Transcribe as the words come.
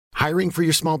Hiring for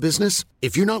your small business?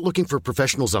 If you're not looking for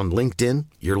professionals on LinkedIn,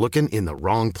 you're looking in the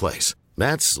wrong place.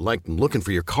 That's like looking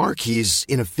for your car keys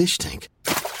in a fish tank.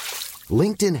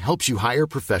 LinkedIn helps you hire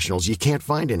professionals you can't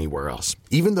find anywhere else,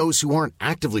 even those who aren't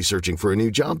actively searching for a new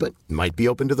job but might be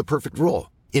open to the perfect role.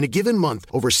 In a given month,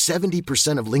 over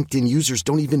 70% of LinkedIn users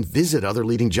don't even visit other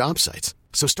leading job sites.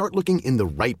 So start looking in the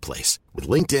right place. With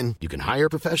LinkedIn, you can hire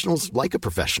professionals like a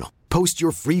professional. Post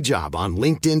your free job on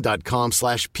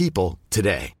linkedin.com/people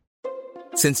today.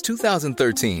 Since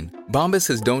 2013, Bombas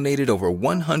has donated over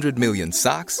 100 million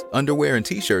socks, underwear, and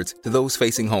T-shirts to those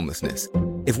facing homelessness.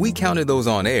 If we counted those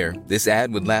on air, this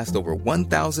ad would last over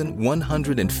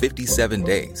 1,157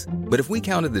 days. But if we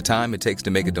counted the time it takes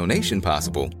to make a donation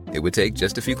possible, it would take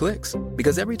just a few clicks.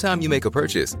 Because every time you make a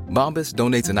purchase, Bombas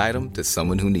donates an item to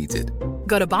someone who needs it.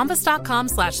 Go to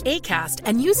bombas.com/ACAST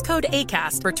and use code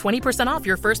ACAST for 20% off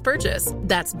your first purchase.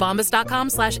 That's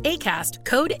bombas.com/ACAST,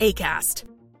 code ACAST.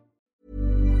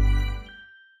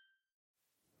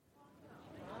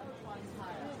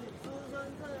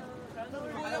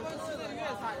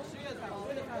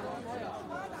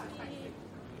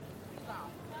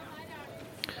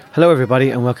 Hello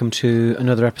everybody and welcome to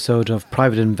another episode of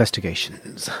Private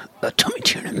Investigations, a Tommy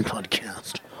Tiernan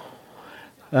podcast.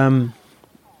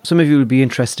 Some of you will be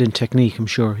interested in technique, I'm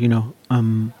sure, how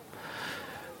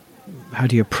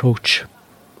do you approach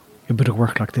a bit of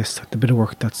work like this, the bit of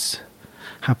work that's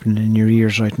happening in your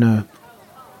ears right now.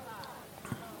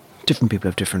 Different people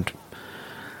have different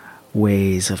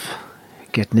ways of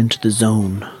getting into the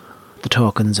zone, the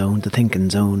talking zone, the thinking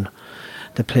zone,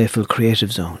 the playful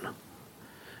creative zone.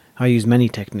 I use many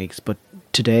techniques, but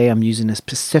today I'm using a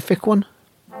specific one.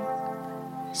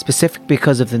 Specific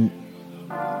because of the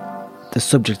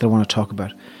subject I want to talk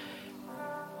about.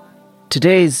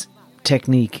 Today's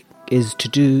technique is to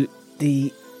do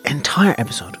the entire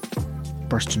episode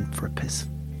bursting for a piss.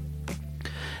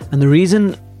 And the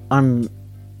reason I'm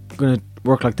going to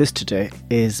work like this today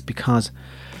is because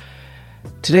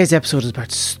today's episode is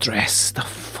about stress.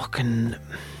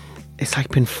 It's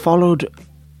like being followed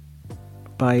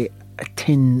by a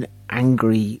thin,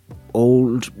 angry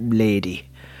old lady.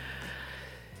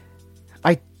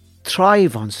 I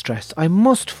thrive on stress. I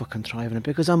must fucking thrive on it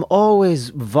because I'm always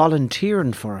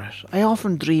volunteering for it. I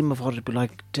often dream of what it'd be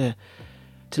like to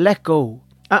let go.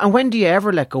 And when do you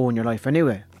ever let go in your life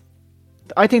anyway?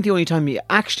 I think the only time you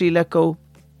actually let go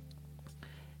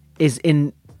is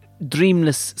in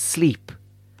dreamless sleep.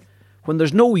 When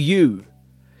there's no you.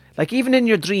 Like even in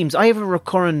your dreams, I have a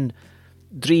recurring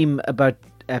dream about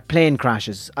plane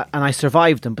crashes and I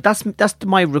survived them, but that's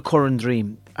my recurring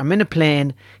dream. I'm in a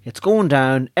plane, it's going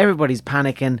down, everybody's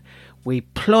panicking, we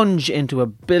plunge into a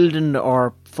building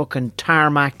or fucking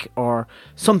tarmac or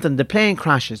something, the plane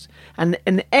crashes, and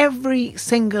in every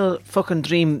single fucking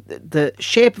dream the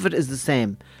shape of it is the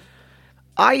same.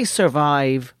 I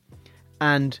survive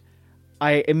and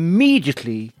I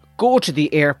immediately go to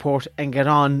the airport and get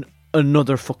on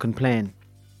another fucking plane.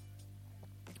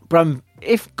 But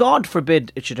if God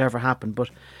forbid it should ever happen, but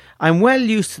I'm well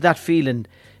used to that feeling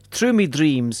through me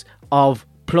dreams of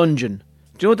plunging.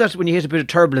 Do you know that when you hit a bit of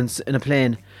turbulence in a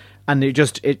plane and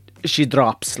she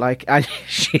drops, like, and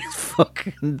she's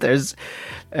fucking, there's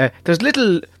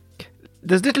little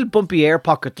bumpy air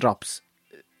pocket drops,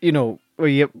 where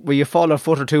you fall a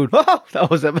foot or two. Oh,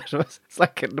 that was a bit of it's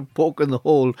like a poke in the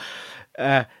hole,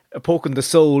 a poke in the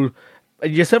soul.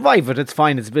 And you survive it, it's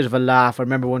fine, it's a bit of a laugh. I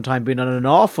remember one time being on an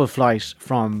awful flight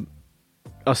from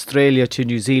Australia to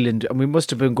New Zealand and we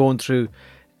must have been going through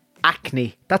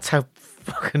acne. That's how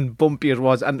fucking bumpy it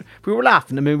was. And we were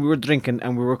laughing, we were drinking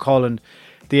and we were calling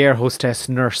the air hostess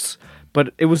nurse.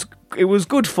 But it was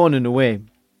good fun in a way.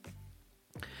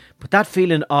 But that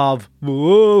feeling of,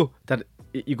 whoa, that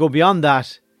you go beyond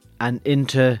that and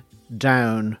into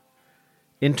down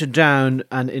and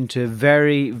into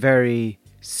very, very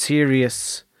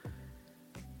serious,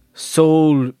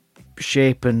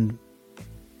 soul-shaping,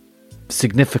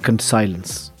 significant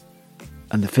silence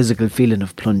and the physical feeling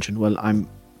of plunging. Well, I'm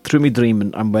through me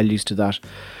dreaming, I'm well used to that,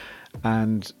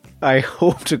 and I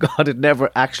hope to God it never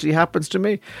actually happens to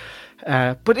me.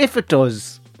 But if it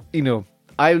does,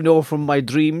 I'll know from my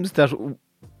dreams that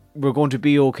we're going to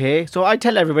be okay. So I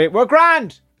tell everybody, we're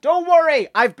grand. Don't worry.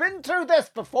 I've been through this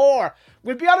before.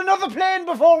 We'll be on another plane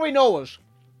before we know it.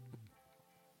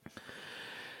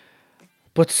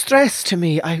 But stress to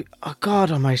me,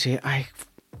 God Almighty,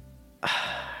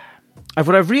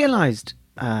 what I've realised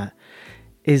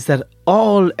is that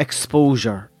all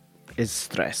exposure is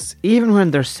stress. Even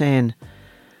when they're saying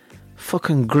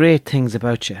fucking great things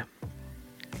about you,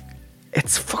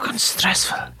 it's fucking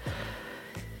stressful.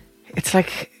 It's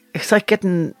like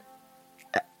getting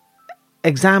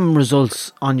exam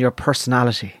results on your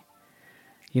personality.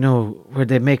 You know, where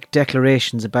they make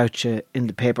declarations about you in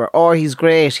the paper. Oh, he's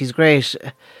great, he's great.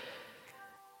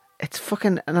 It's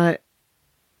fucking...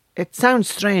 It sounds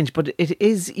strange, but it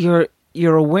is...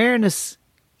 Your awareness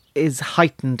is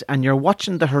heightened and you're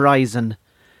watching the horizon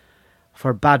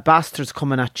for bad bastards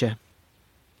coming at you.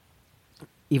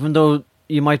 Even though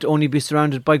you might only be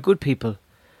surrounded by good people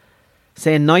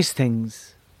saying nice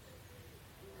things.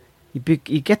 You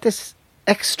get this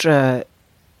extra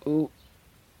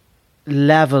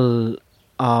level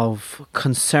of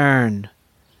concern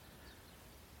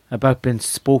about being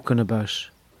spoken about.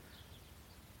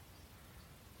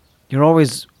 You're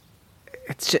always...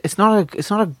 It's not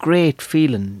a great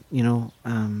feeling, you know.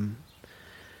 And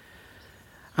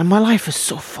my life is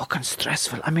so fucking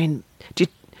stressful. I mean, do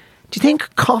you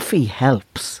think coffee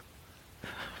helps?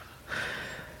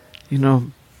 You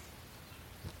know,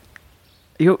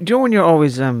 you know when you're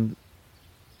always they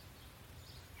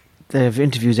have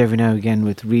interviews every now and again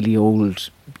with really old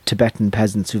Tibetan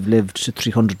peasants who've lived to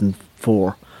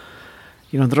 304.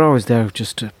 You know, they're always there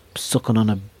just sucking on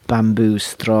a bamboo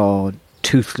straw,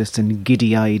 toothless and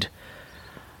giddy-eyed.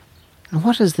 And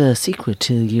what is the secret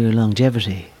to your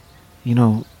longevity? You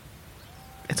know,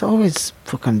 it's always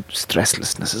fucking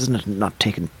stresslessness, isn't it? Not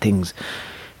taking things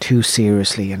too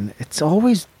seriously, and it's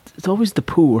always the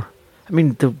poor. I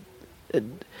mean, the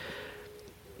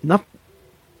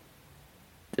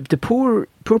poor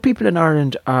people in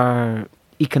Ireland are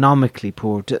economically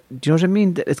poor. Do you know what I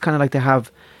mean? It's kind of like they have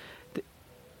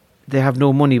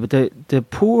no money, but the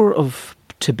poor of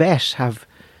Tibet have...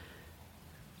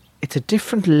 It's a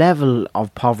different level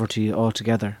of poverty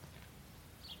altogether.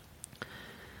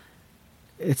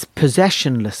 It's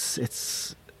possessionless.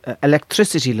 It's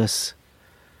electricityless.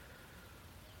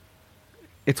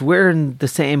 It's wearing the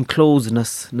same clothes.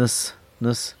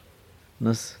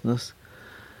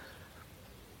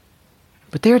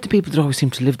 But they're the people that always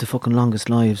seem to live the fucking longest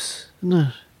lives, isn't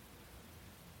it?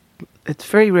 It's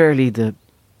very rarely the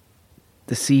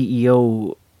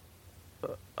CEO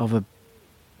of a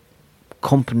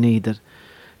company that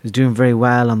is doing very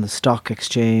well on the stock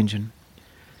exchange, and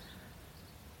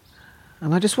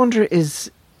I just wonder,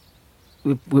 is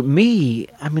with me,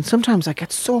 I mean, sometimes I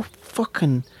get so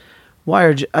fucking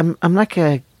wired. I'm like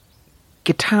a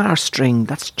guitar string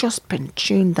that's just been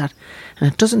tuned that,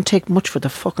 and it doesn't take much for the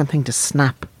fucking thing to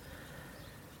snap.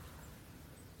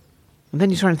 And then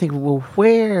you start to think, well,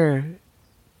 where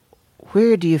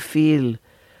do you feel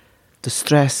the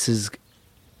stress is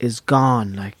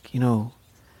gone? Like, you know,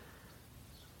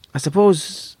 I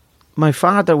suppose my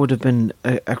father would have been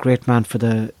a great man for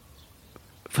the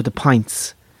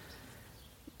pints,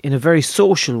 in a very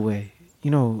social way. You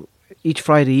know, each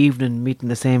Friday evening meeting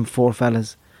the same four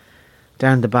fellas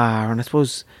down the bar. And I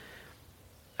suppose,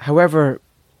 however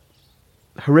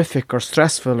horrific or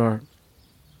stressful or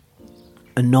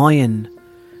annoying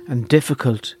and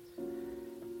difficult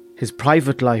his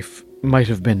private life might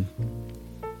have been,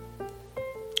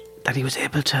 that he was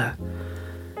able to...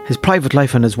 His private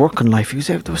life and his working life,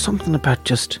 there was something about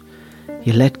just...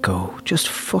 You let go. Just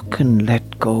fucking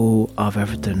let go of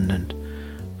everything. And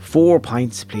 4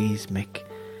 pints, please, Mick.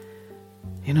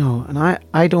 You know, and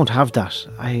I don't have that.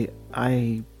 I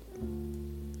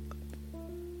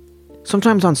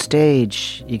sometimes on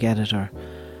stage you get it, or...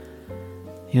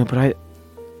 You know, but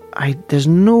I there's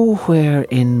nowhere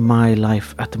in my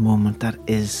life at the moment that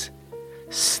is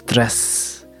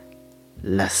stressless.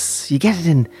 You get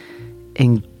it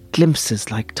in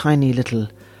glimpses, like tiny little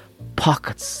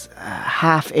pockets,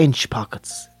 half-inch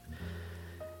pockets,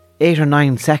 8 or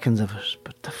 9 seconds of it.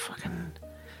 But the fucking...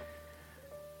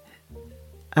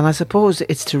 And I suppose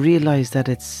it's to realise that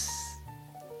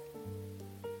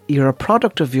you're a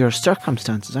product of your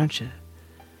circumstances, aren't you?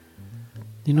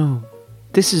 You know,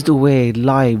 this is the way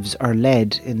lives are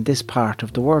led in this part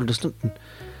of the world. There's nothing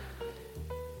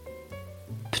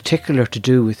particular to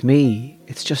do with me.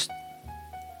 It's just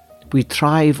we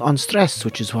thrive on stress,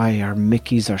 which is why our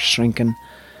mickeys are shrinking.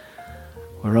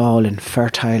 We're all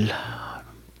infertile,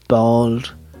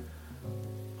 bald.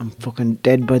 I'm fucking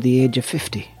dead by the age of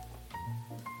 50.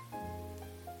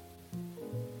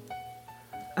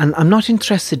 And I'm not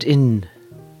interested in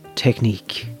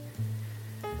technique.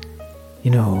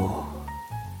 You know,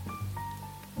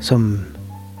 some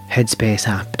Headspace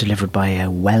app delivered by a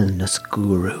wellness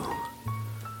guru.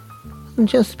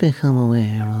 Just become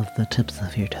aware of the tips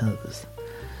of your toes.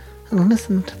 And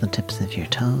listen to the tips of your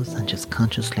toes and just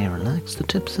consciously relax the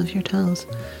tips of your toes.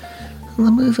 And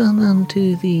then move on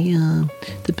to the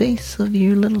base of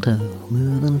your little toe.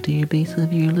 Move on to your base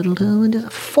of your little toe and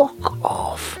just fuck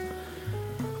off.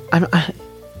 I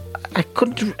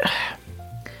couldn't...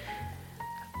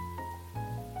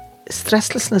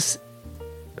 stresslessness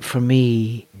for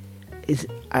me is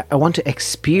I want to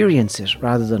experience it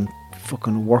rather than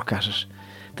fucking work at it.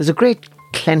 There's a great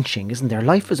clenching, isn't there?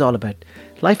 Life is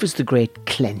the great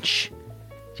clench.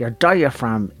 Your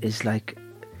diaphragm is like,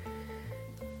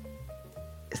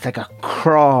 it's like a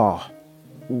craw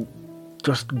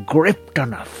just gripped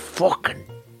on a fucking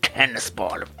tennis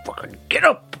ball and fucking get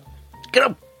up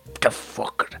to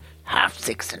fucking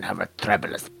 6:30 and have a treble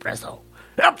espresso.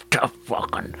 Up to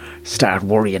fucking start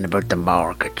worrying about the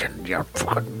mortgage and your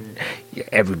fucking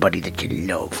everybody that you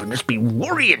love, and just be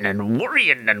worrying and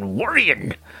worrying and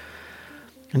worrying.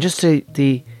 And just it'd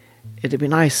be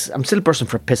nice. I'm still bursting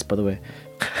for a piss, by the way.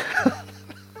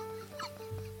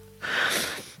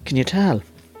 Can you tell?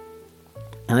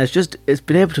 And it's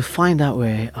been able to find that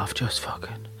way of just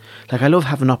fucking, like, I love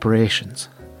having operations.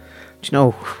 Do you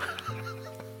know?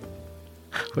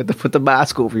 When they put the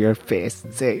mask over your face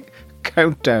and say,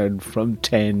 countdown from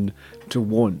 10 to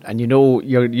 1, and you know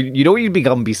you'll be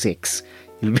gone by 6,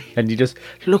 and you just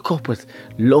look up with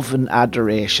love and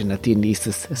adoration at the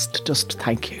anaesthetist. Just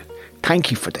thank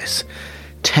you for this.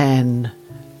 10,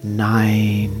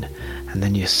 9, and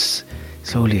then you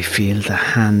slowly feel the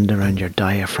hand around your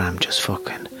diaphragm just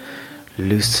fucking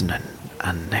loosening,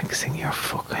 and next thing you're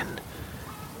what?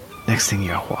 Next thing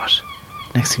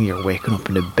you're waking up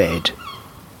in a bed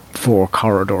 4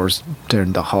 corridors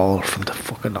down the hall from the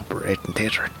fucking operating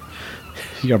theatre.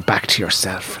 You're back to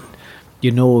yourself, and you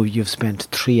know you've spent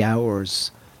 3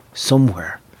 hours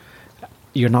somewhere.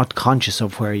 You're not conscious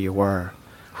of where you were,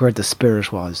 where the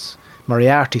spirit was.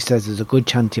 Moriarty says there's a good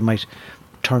chance you might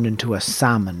turn into a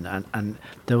salmon, and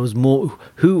there was more.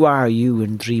 Who are you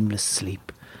in dreamless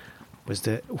sleep?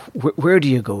 Where do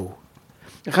you go?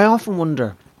 Like, I often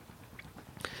wonder,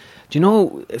 do you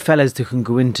know fellas who can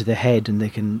go into the head and they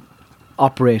can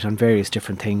operate on various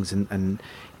different things, and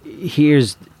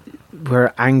here's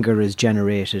where anger is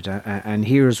generated, and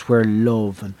here's where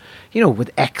love, and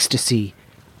with ecstasy,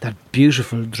 that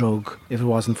beautiful drug, if it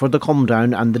wasn't for the come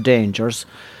down and the dangers,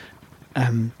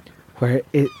 where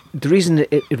the reason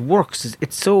it works is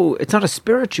it's not a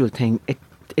spiritual thing.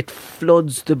 It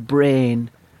floods the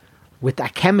brain with a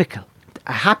chemical,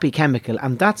 a happy chemical,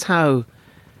 and that's how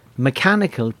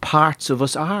mechanical parts of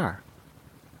us are.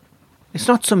 It's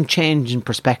not some change in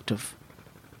perspective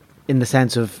in the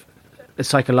sense of a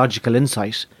psychological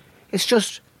insight. It's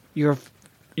just your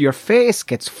face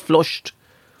gets flushed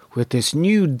with this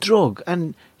new drug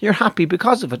and you're happy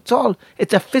because of it.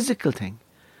 It's a physical thing.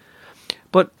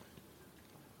 But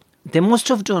they must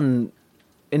have done,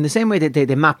 in the same way that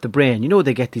they map the brain.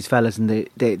 They get these fellas and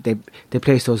they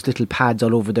place those little pads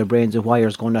all over their brains with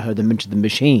wires going to how them into the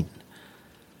machine.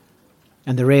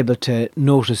 And they're able to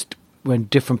notice when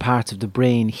different parts of the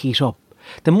brain heat up.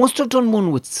 They must have done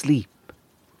one with sleep,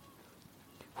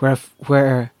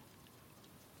 where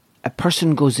a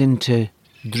person goes into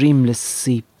dreamless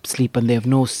sleep and they have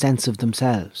no sense of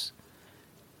themselves.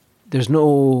 There's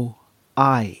no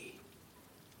I.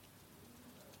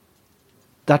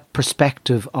 That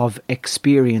perspective of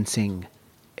experiencing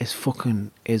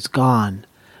is gone,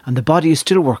 and the body is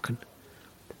still working.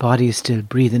 The body is still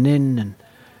breathing in and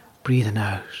breathing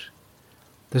out.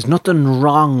 There's nothing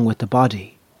wrong with the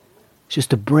body. It's just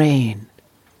the brain.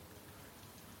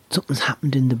 Something's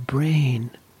happened in the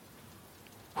brain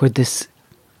where this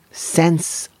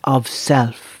sense of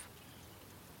self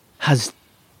has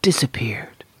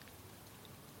disappeared.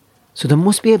 So they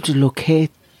must be able to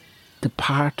locate the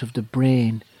part of the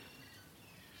brain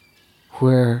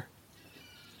where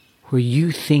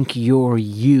you think you're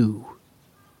you.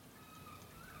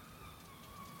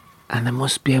 And they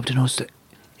must be able to notice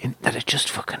that it just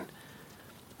fucking...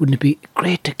 Wouldn't it be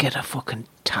great to get a fucking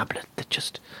tablet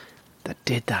that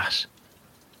did that?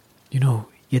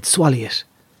 You'd swallow it,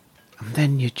 and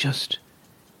then you'd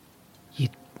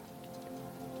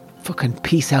fucking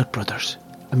peace out, brothers.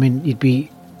 I mean, you'd be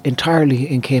entirely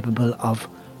incapable of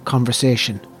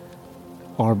conversation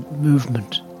or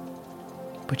movement.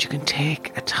 But you can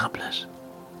take a tablet,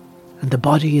 and the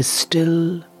body is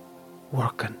still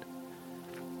working,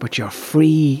 but you're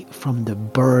free from the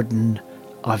burden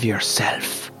of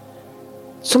yourself.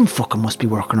 Some fucker must be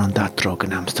working on that drug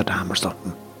in Amsterdam or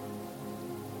something.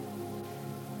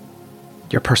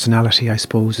 Your personality, I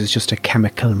suppose, is just a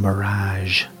chemical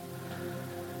mirage.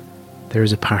 There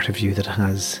is a part of you that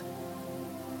has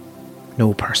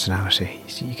no personality.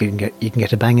 You can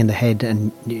get a bang in the head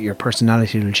and your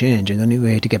personality will change, and the only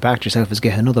way to get back to yourself is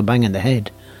get another bang in the head.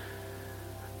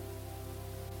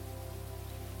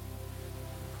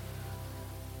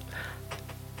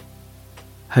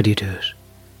 How do you do it?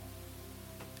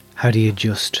 How do you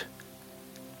just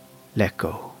let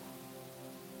go?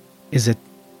 is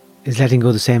letting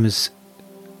go the same as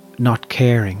not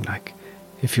caring? Like,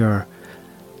 if you're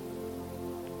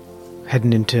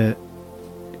heading into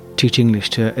teach English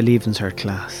to a Leaving Cert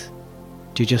class,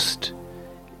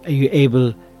 are you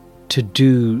able to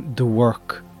do the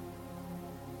work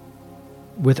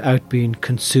without being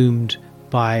consumed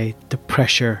by the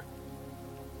pressure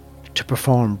to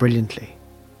perform brilliantly?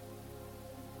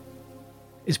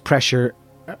 Is pressure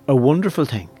a wonderful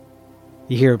thing?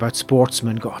 You hear about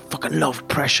sportsmen go, I fucking love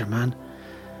pressure, man.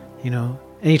 You know,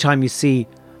 anytime you see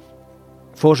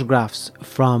photographs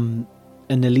from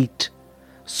an elite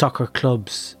soccer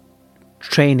club's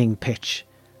training pitch,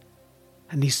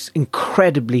 and these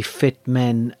incredibly fit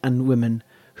men and women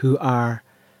who are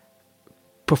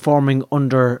performing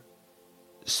under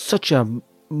such a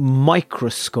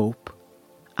microscope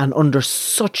and under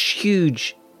such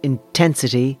huge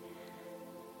intensity,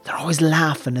 they're always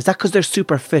laughing. Is that because they're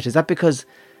super fit? Is that because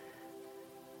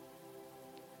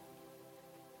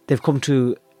they've come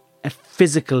to a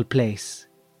physical place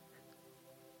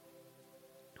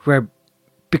where,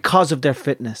 because of their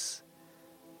fitness,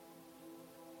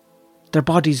 their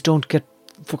bodies don't get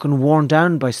fucking worn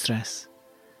down by stress?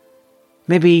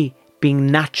 Maybe being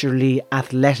naturally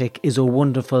athletic is a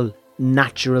wonderful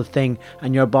natural thing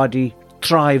and your body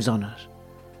thrives on it.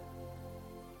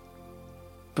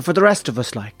 But for the rest of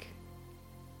us, like,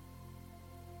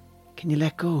 can you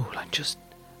let go? Like,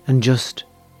 just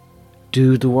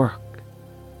do the work,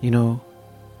 you know?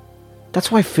 That's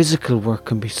why physical work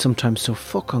can be sometimes so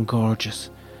fucking gorgeous.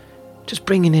 Just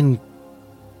bringing in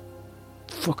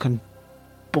fucking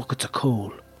buckets of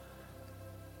coal,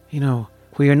 you know,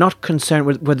 where you're not concerned,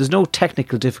 where there's no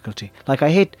technical difficulty. Like, I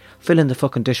hate filling the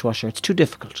fucking dishwasher. It's too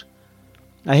difficult.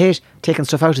 I hate taking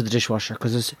stuff out of the dishwasher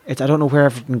because I don't know where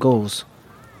everything goes.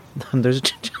 And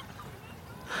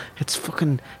it's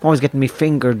fucking, I'm always getting me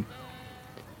finger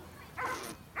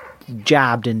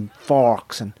jabbed in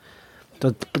forks and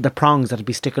the prongs that'll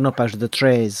be sticking up out of the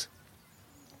trays.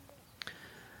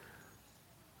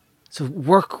 So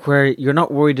work where you're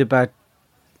not worried about,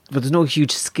 but there's no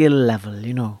huge skill level,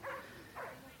 you know.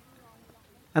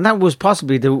 And that was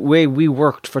possibly the way we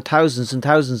worked for thousands and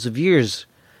thousands of years,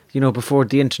 you know, before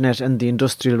the internet and the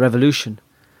Industrial Revolution.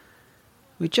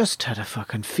 We just had a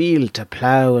fucking field to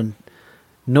plough and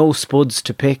no spuds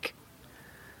to pick.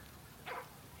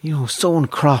 You know, sowing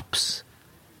crops,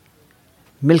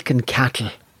 milking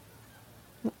cattle.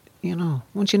 You know,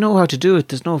 once you know how to do it,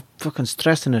 there's no fucking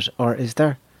stress in it, or is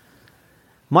there?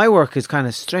 My work is kind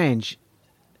of strange.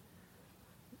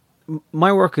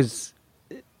 My work is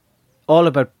all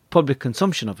about public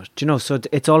consumption of it, you know, so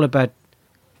it's all about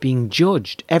being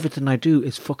judged. Everything I do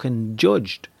is fucking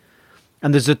judged.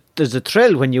 And there's a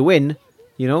thrill when you win,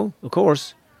 you know, of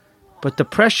course. But the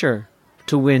pressure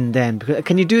to win then, because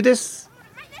can you do this?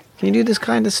 Can you do this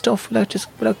kind of stuff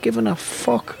without giving a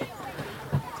fuck?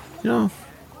 You know,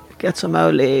 get some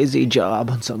old lazy job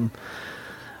on some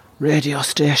radio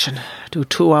station, do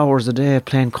 2 hours a day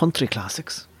playing country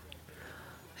classics.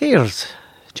 Here's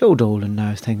Joe Dolan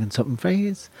now thinking something for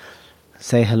you.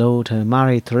 Say hello to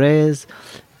Marie-Therese,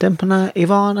 Dimpana,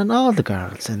 Yvonne and all the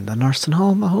girls in the nursing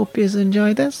home. I hope you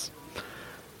enjoy this.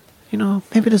 You know,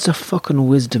 maybe there's a fucking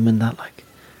wisdom in that, like,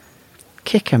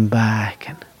 kicking back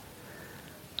and,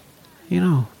 you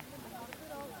know.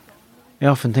 I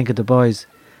often think of the boys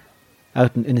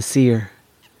out in a seer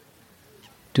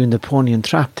doing the pony and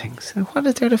trap things. And what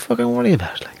is there to fucking worry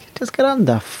about? Like, just get on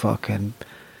the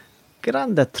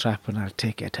trap and I'll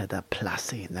take you to the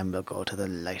Plassey and then we'll go to the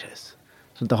lighthouse.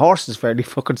 So the horse is fairly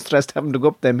fucking stressed having to go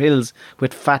up them hills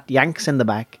with fat Yanks in the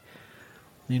back.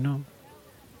 You know.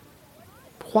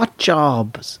 What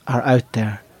jobs are out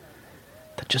there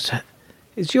that just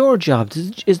is your job?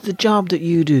 Is the job that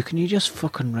you do? Can you just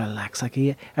fucking relax? Like,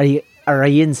 are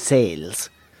you in sales?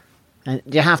 And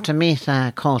do you have to meet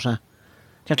a quota?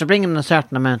 Do you have to bring in a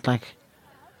certain amount? Like,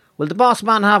 will the boss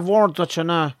man have words with you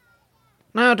now?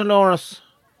 Now, Dolores,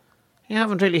 you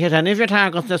haven't really hit any of your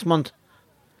targets this month.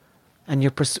 And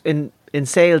you're in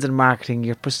sales and marketing,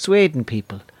 you're persuading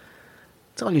people.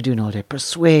 That's all you're doing all day,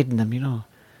 persuading them, you know.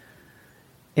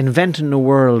 Inventing a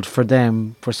world for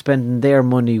them, for spending their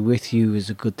money with you is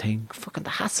a good thing. Fucking the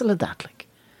hassle of that, like.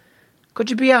 Could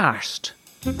you be arsed?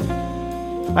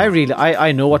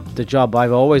 I know what the job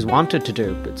I've always wanted to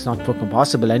do, but it's not fucking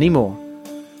possible anymore.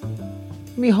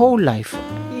 My whole life,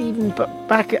 even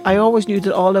back, I always knew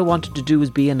that all I wanted to do was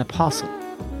be an apostle.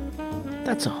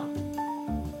 That's all.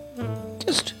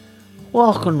 Just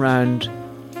walking around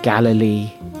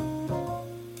Galilee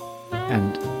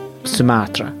and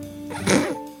Sumatra.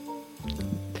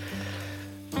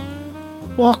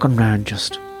 Walking around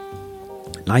just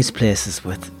nice places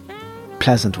with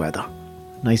pleasant weather.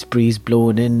 Nice breeze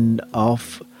blowing in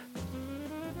off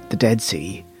the Dead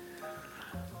Sea.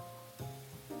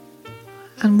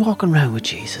 And walking around with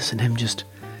Jesus and him just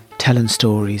telling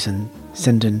stories and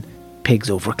sending pigs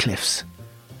over cliffs.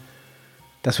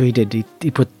 That's what he did.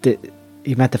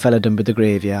 He met the fella down by the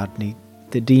graveyard, and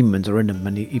the demons are in him,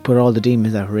 and he put all the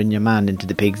demons that were in your man into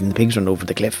the pigs, and the pigs run over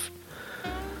the cliff.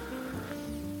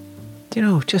 You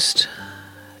know, just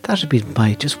that'd be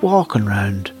my just walking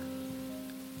around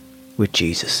with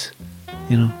Jesus.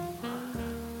 You know,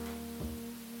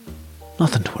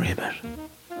 nothing to worry about.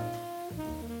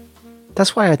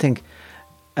 That's why I think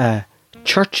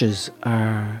churches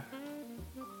are.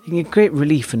 You can get great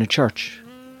relief in a church.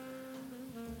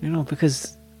 You know,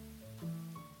 because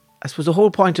I suppose the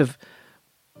whole point of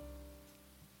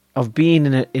being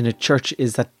in a church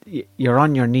is that you're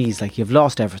on your knees, like you've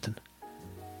lost everything.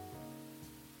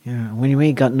 Yeah, when you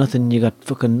ain't got nothing, you got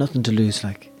fucking nothing to lose,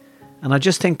 like. And I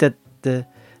just think that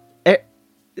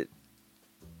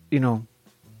you know,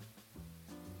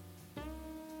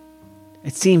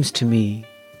 it seems to me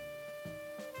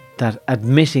that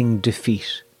admitting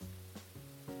defeat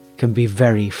can be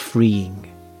very freeing.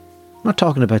 I'm not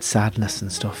talking about sadness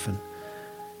and stuff and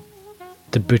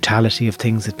the brutality of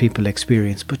things that people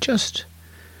experience, but just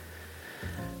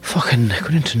fucking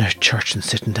going into a church and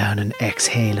sitting down and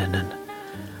exhaling, and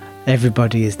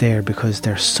everybody is there because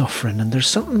they're suffering, and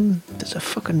there's a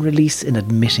fucking release in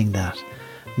admitting that.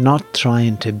 Not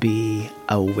trying to be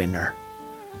a winner.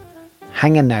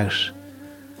 Hanging out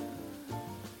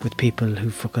with people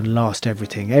who fucking lost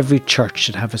everything. Every church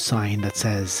should have a sign that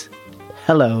says,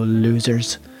 "Hello,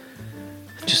 losers."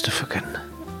 Just a fucking...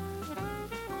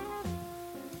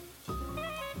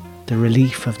 the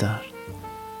relief of that.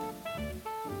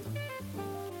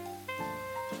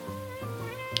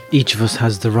 Each of us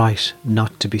has the right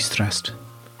not to be stressed.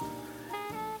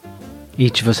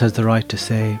 Each of us has the right to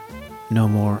say, no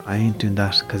more, I ain't doing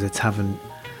that because it's having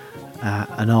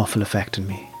an awful effect on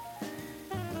me.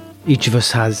 Each of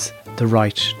us has the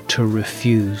right to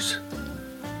refuse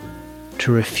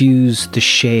the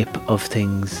shape of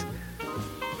things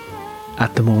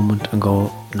at the moment and go,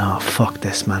 nah, fuck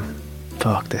this, man.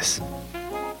 Fuck this.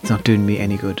 It's not doing me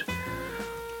any good.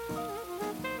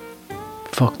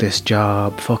 Fuck this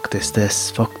job. Fuck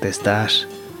this, fuck this, that.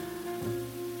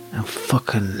 And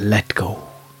fucking let go.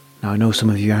 Now I know some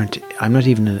of you aren't. I'm not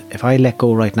even. If I let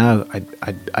go right now,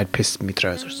 I'd piss me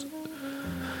trousers.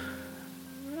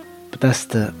 But that's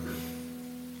to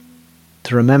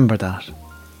remember that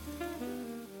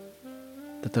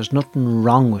there's nothing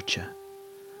wrong with you.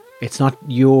 It's not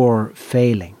your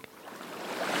failing.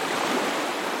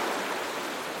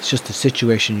 It's just the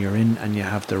situation you're in, and you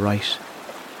have the right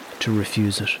to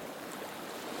refuse it.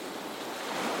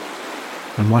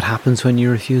 And what happens when you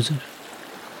refuse it?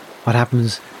 What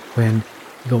happens when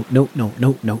you go, no, no,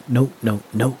 no, no, no, no,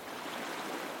 no,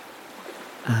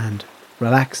 and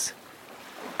relax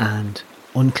and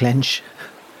unclench?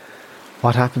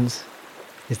 What happens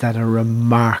is that a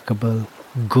remarkable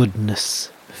goodness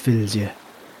fills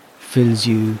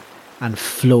you and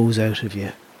flows out of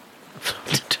you.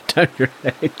 Down your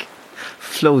leg,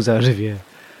 flows out of you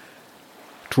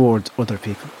towards other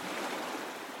people.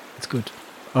 It's good.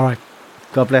 Alright,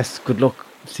 God bless, good luck,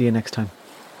 see you next time.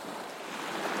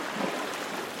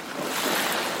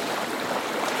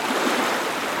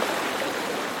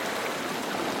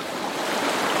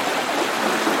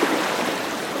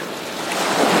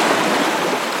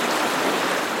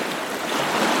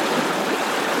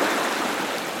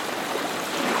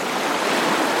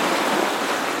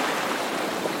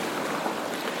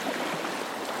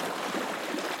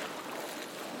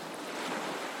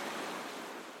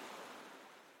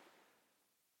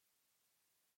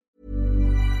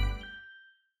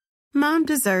 Mom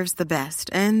deserves the best,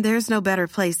 and there's no better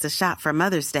place to shop for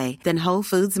Mother's Day than Whole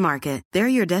Foods Market. They're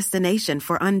your destination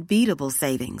for unbeatable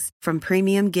savings, from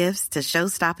premium gifts to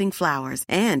show-stopping flowers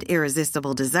and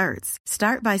irresistible desserts.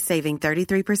 Start by saving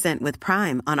 33% with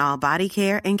Prime on all body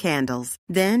care and candles.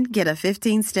 Then get a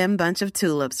 15-stem bunch of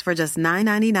tulips for just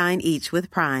 $9.99 each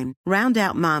with Prime. Round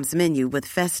out Mom's menu with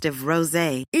festive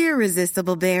rosé,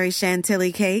 irresistible berry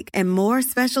chantilly cake, and more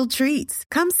special treats.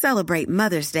 Come celebrate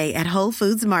Mother's Day at Whole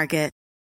Foods Market.